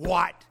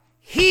what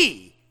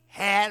he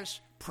has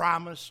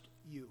promised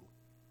you.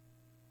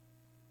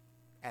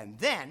 And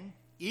then,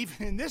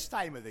 even in this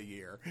time of the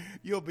year,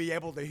 you'll be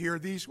able to hear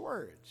these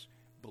words: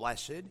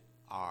 blessed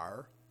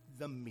are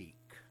the meek,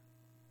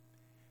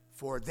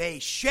 for they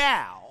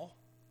shall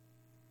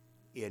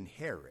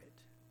inherit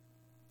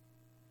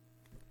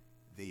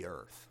the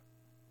earth.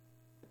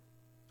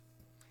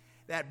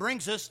 That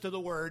brings us to the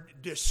word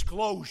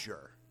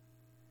disclosure.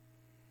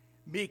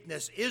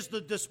 Meekness is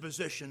the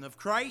disposition of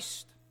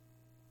Christ.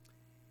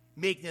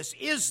 Meekness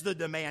is the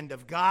demand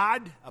of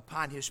God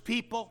upon his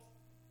people.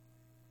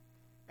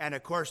 And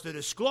of course, the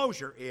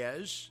disclosure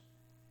is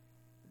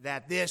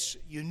that this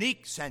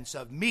unique sense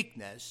of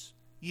meekness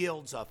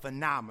yields a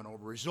phenomenal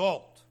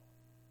result.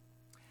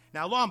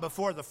 Now, long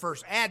before the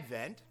first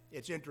Advent,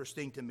 it's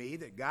interesting to me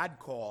that God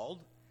called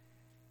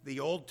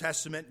the Old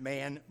Testament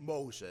man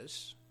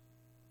Moses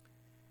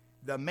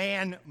the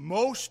man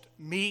most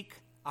meek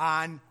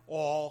on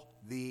all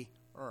the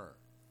earth.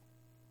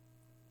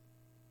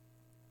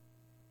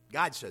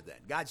 God said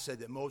that. God said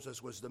that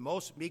Moses was the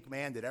most meek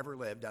man that ever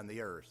lived on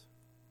the earth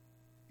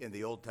in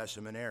the Old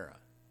Testament era.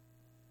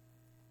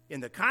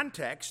 In the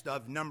context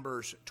of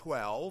Numbers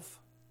 12,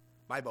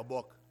 Bible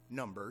book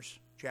Numbers,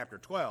 chapter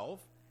 12,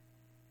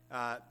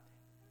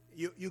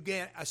 you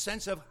get a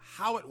sense of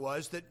how it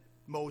was that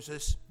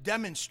Moses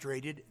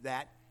demonstrated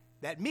that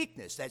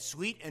meekness, that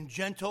sweet and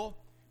gentle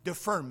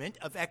deferment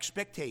of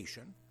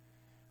expectation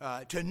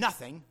to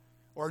nothing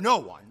or no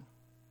one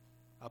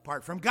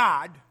apart from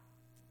God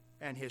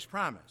and his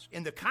promise.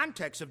 In the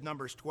context of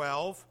Numbers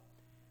 12,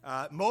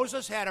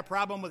 Moses had a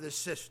problem with his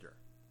sister,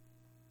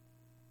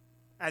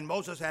 and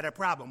Moses had a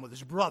problem with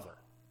his brother.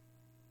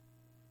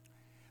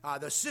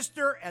 The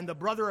sister and the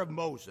brother of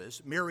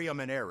Moses, Miriam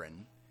and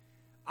Aaron,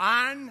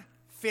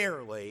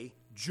 unfairly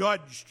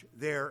judged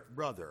their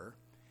brother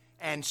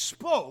and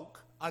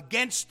spoke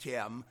against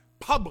him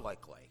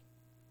publicly,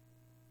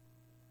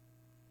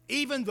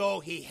 even though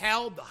he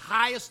held the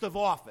highest of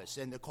office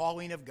in the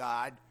calling of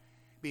God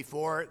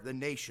before the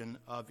nation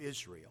of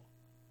Israel.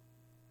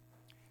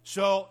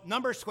 So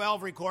Numbers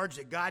 12 records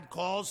that God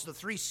calls the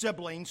three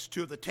siblings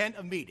to the tent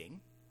of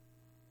meeting.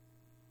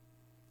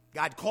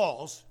 God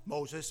calls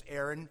Moses,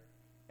 Aaron,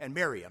 and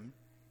Miriam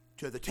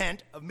to the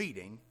tent of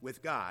meeting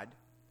with God.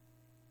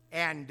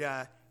 And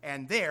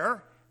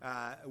there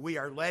we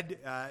are led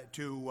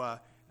to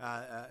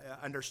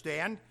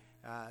understand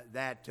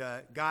that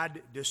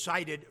God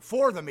decided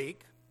for the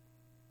meek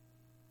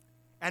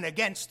and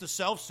against the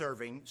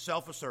self-serving,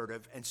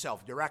 self-assertive, and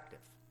self-directive.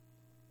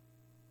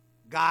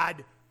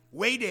 God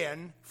weighed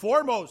in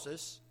for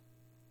Moses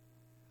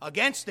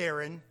against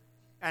Aaron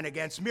and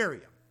against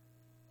Miriam.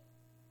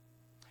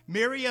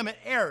 Miriam and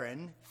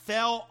Aaron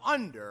fell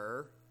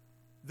under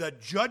the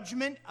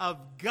judgment of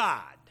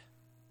God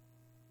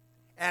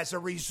as a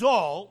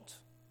result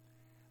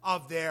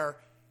of their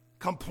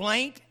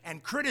complaint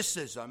and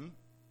criticism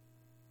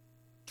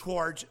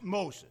towards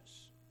Moses.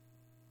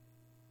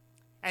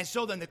 And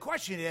so then the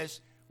question is,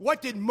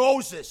 what did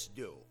Moses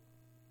do?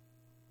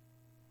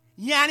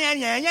 Yeah.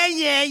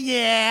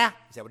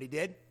 Is that what he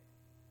did?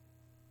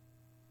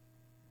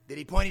 Did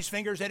he point his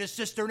fingers at his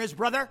sister and his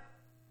brother?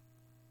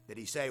 Did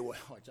he say, well,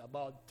 it's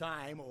about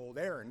time old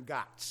Aaron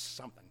got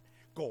something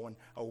going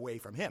away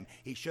from him?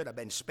 He should have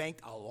been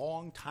spanked a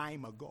long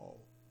time ago.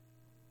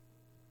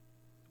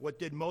 What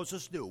did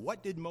Moses do?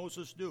 What did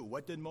Moses do?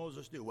 What did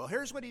Moses do? Well,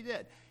 here's what he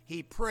did.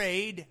 He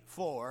prayed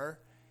for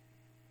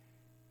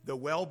the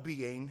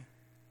well-being,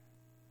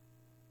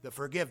 the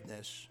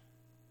forgiveness,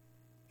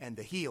 and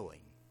the healing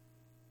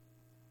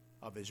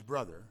of his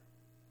brother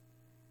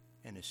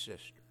and his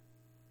sister.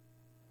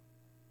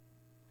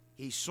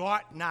 He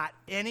sought not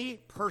any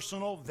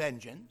personal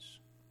vengeance.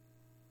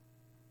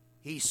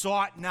 He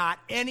sought not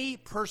any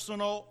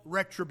personal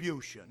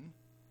retribution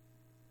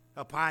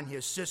upon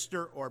his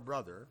sister or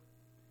brother,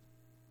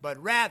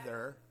 but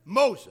rather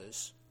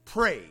Moses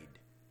prayed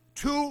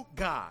to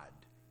God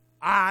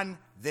on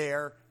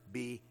their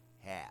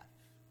behalf.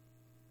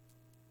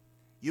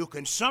 You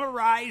can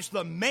summarize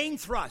the main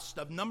thrust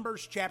of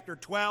Numbers chapter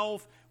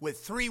 12 with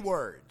three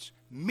words: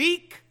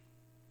 meek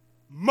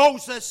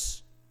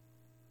Moses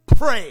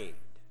prayed.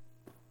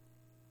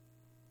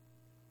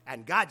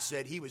 And God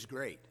said he was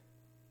great.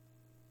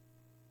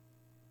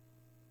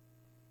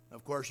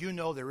 Of course, you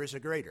know there is a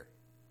greater.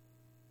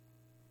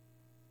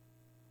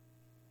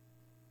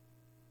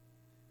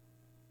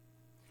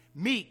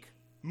 Meek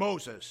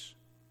Moses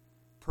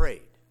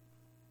prayed.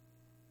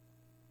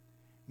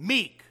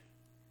 Meek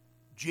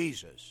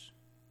Jesus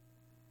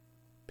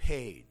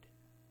paid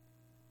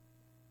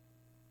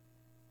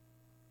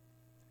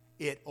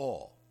it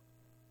all.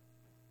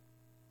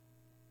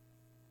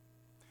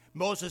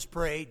 Moses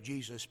prayed,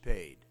 Jesus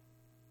paid.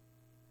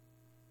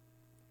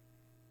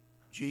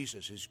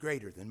 Jesus is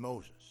greater than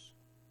Moses.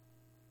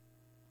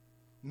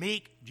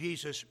 Meek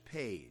Jesus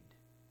paid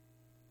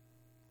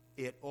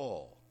it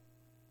all.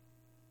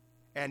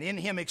 And in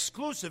him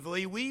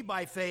exclusively, we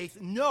by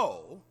faith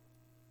know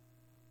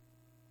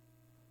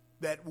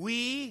that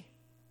we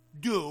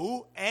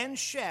do and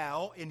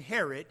shall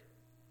inherit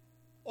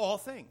all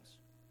things.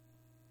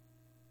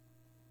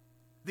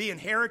 The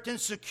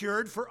inheritance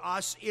secured for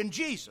us in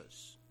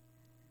Jesus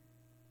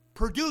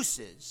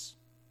produces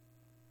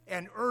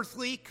an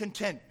earthly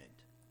contentment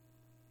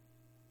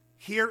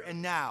here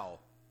and now,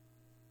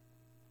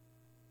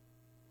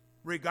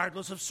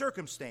 regardless of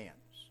circumstance.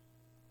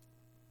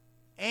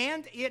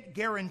 And it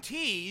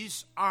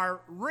guarantees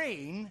our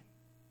reign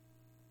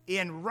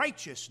in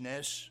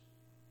righteousness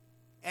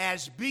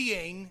as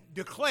being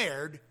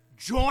declared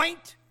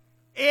joint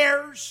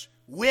heirs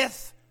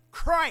with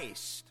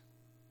Christ.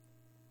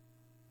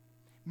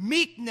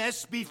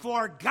 Meekness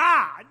before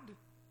God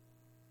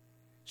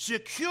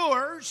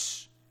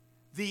secures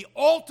the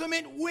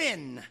ultimate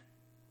win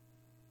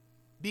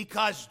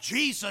because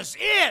Jesus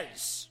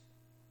is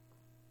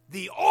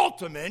the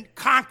ultimate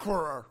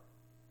conqueror.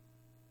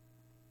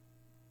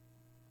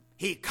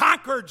 He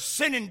conquered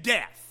sin and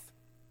death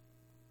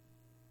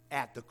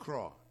at the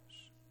cross.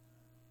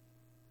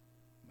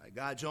 By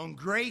God's own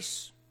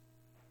grace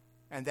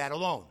and that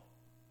alone,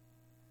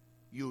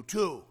 you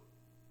too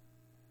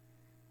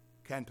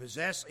can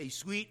possess a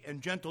sweet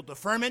and gentle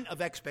deferment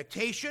of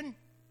expectation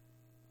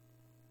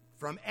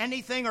from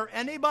anything or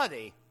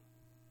anybody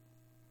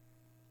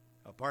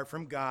apart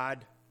from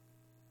God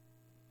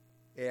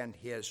and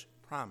his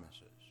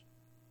promises.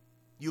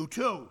 You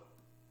too,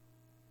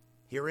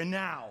 here and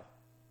now,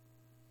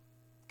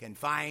 can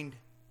find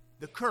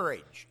the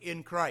courage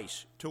in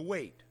Christ to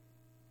wait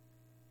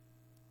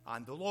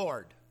on the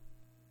Lord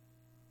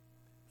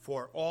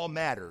for all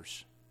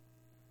matters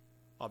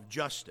of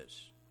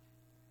justice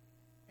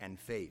and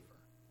favor.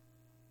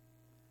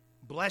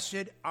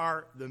 Blessed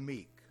are the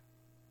meek,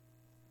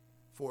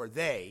 for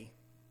they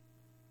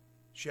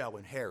shall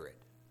inherit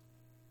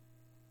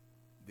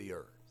the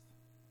earth.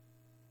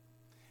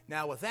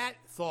 Now, with that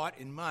thought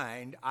in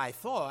mind, I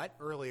thought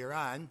earlier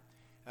on,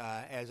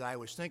 as I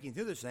was thinking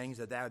through these things,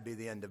 that would be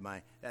the end of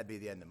my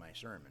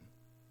sermon.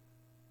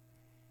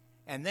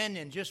 And then,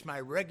 in just my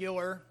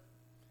regular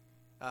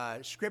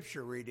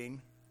scripture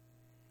reading,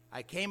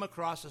 I came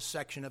across a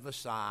section of a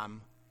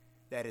psalm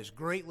that has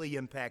greatly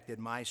impacted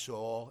my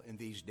soul in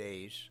these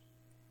days,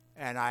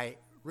 and I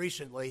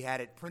recently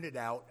had it printed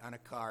out on a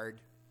card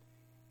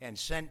and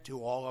sent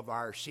to all of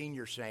our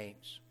senior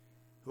saints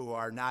who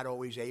are not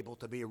always able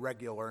to be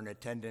regular in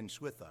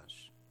attendance with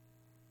us.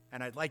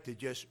 And I'd like to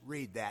just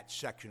read that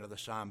section of the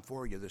psalm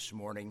for you this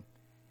morning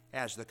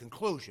as the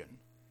conclusion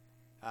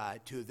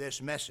to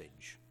this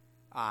message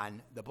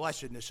on the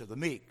blessedness of the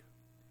meek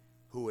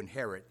who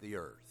inherit the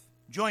earth.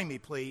 Join me,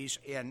 please,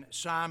 in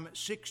Psalm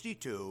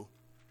 62,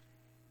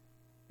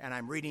 and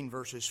I'm reading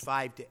verses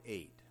 5 to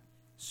 8.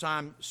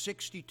 Psalm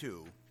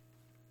 62,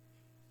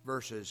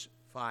 verses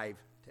 5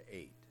 to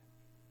 8.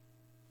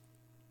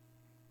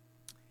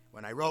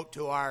 When I wrote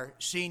to our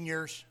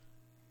seniors,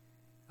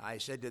 I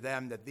said to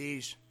them that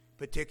these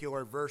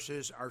particular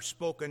verses are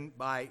spoken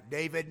by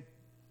David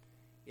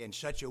in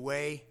such a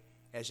way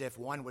as if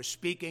one was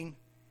speaking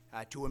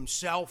to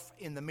himself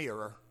in the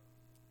mirror.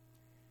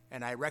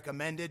 And I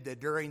recommended that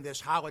during this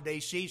holiday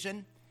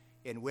season,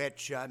 in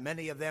which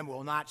many of them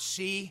will not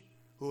see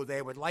who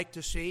they would like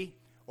to see,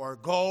 or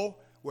go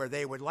where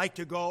they would like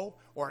to go,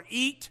 or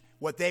eat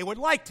what they would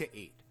like to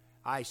eat,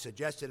 I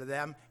suggested to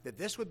them that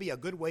this would be a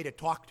good way to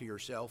talk to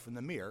yourself in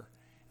the mirror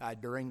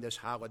during this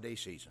holiday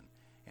season.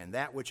 And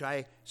that which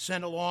I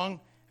sent along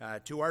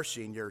to our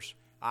seniors,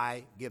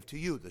 I give to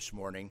you this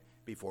morning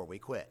before we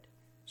quit.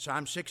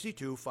 Psalm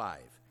 62, 5.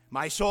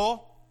 My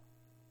soul,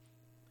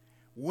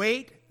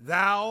 wait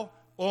thou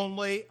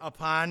only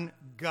upon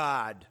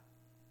God,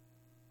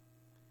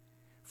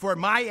 for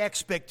my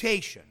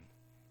expectation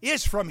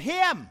is from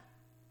him.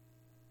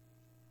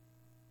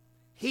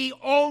 He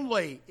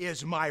only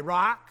is my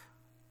rock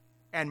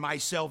and my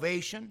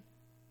salvation.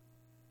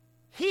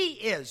 He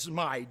is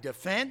my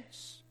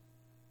defense.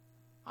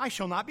 I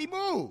shall not be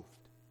moved.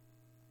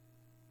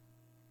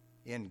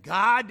 In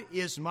God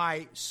is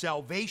my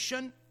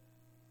salvation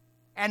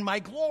and my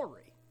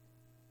glory,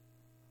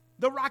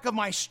 the rock of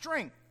my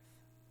strength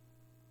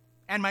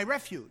and my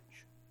refuge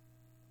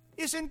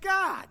is in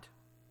God.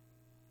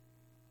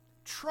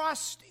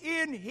 Trust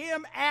in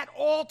him at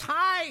all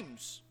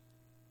times,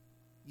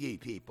 ye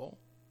people.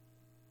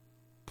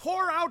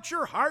 Pour out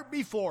your heart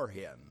before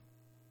him.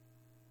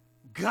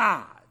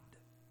 God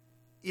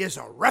is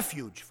a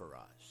refuge for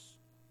us.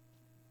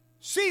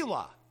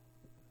 Selah.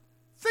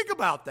 Think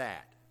about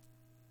that.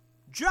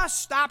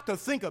 Just stop to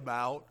think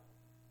about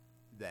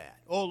that.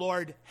 Oh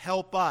Lord,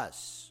 help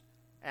us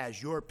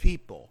as your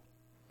people,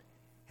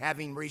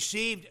 having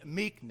received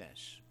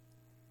meekness,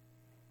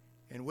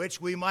 in which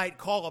we might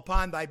call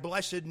upon thy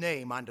blessed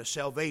name unto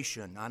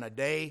salvation on a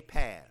day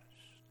past.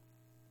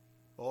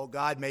 Oh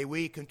God, may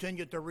we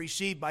continue to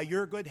receive by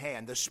your good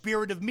hand the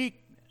spirit of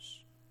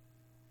meekness,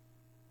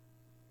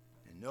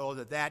 and know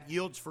that that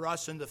yields for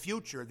us in the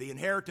future the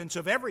inheritance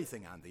of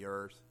everything on the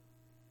earth.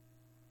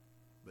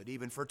 But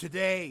even for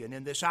today and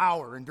in this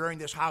hour and during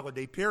this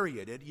holiday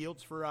period, it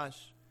yields for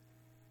us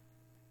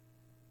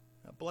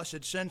a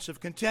blessed sense of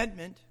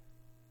contentment.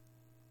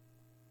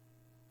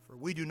 For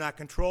we do not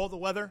control the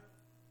weather.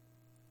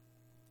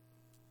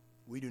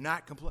 We do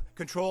not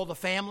control the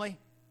family.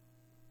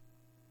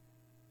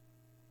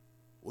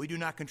 We do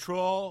not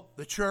control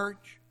the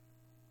church.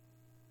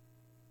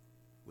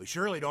 We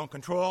surely don't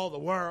control the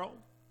world.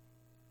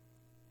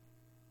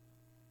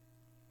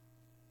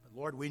 But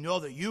Lord, we know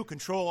that you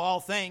control all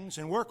things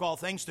and work all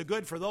things to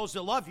good for those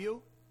that love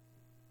you,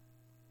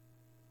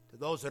 to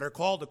those that are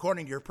called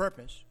according to your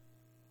purpose.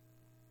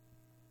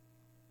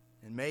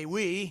 And may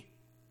we,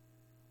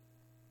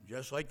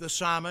 just like the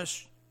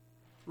psalmist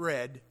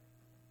read,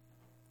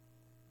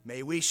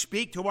 may we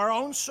speak to our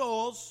own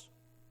souls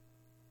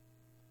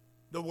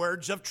the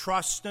words of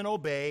trust and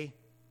obey,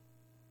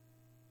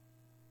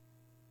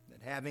 that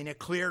having a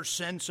clear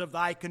sense of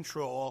thy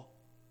control,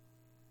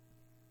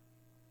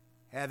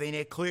 having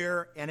a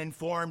clear and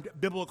informed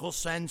biblical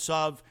sense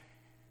of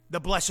the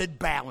blessed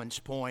balance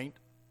point,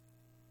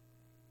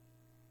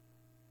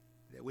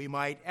 that we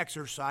might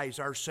exercise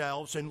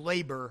ourselves and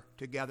labor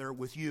together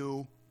with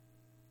you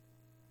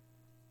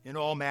in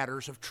all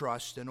matters of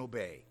trust and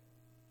obey.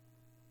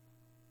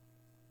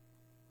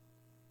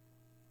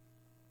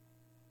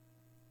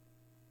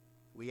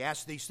 We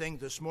ask these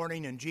things this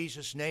morning in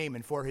Jesus' name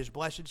and for his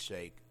blessed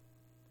sake.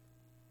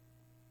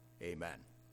 Amen.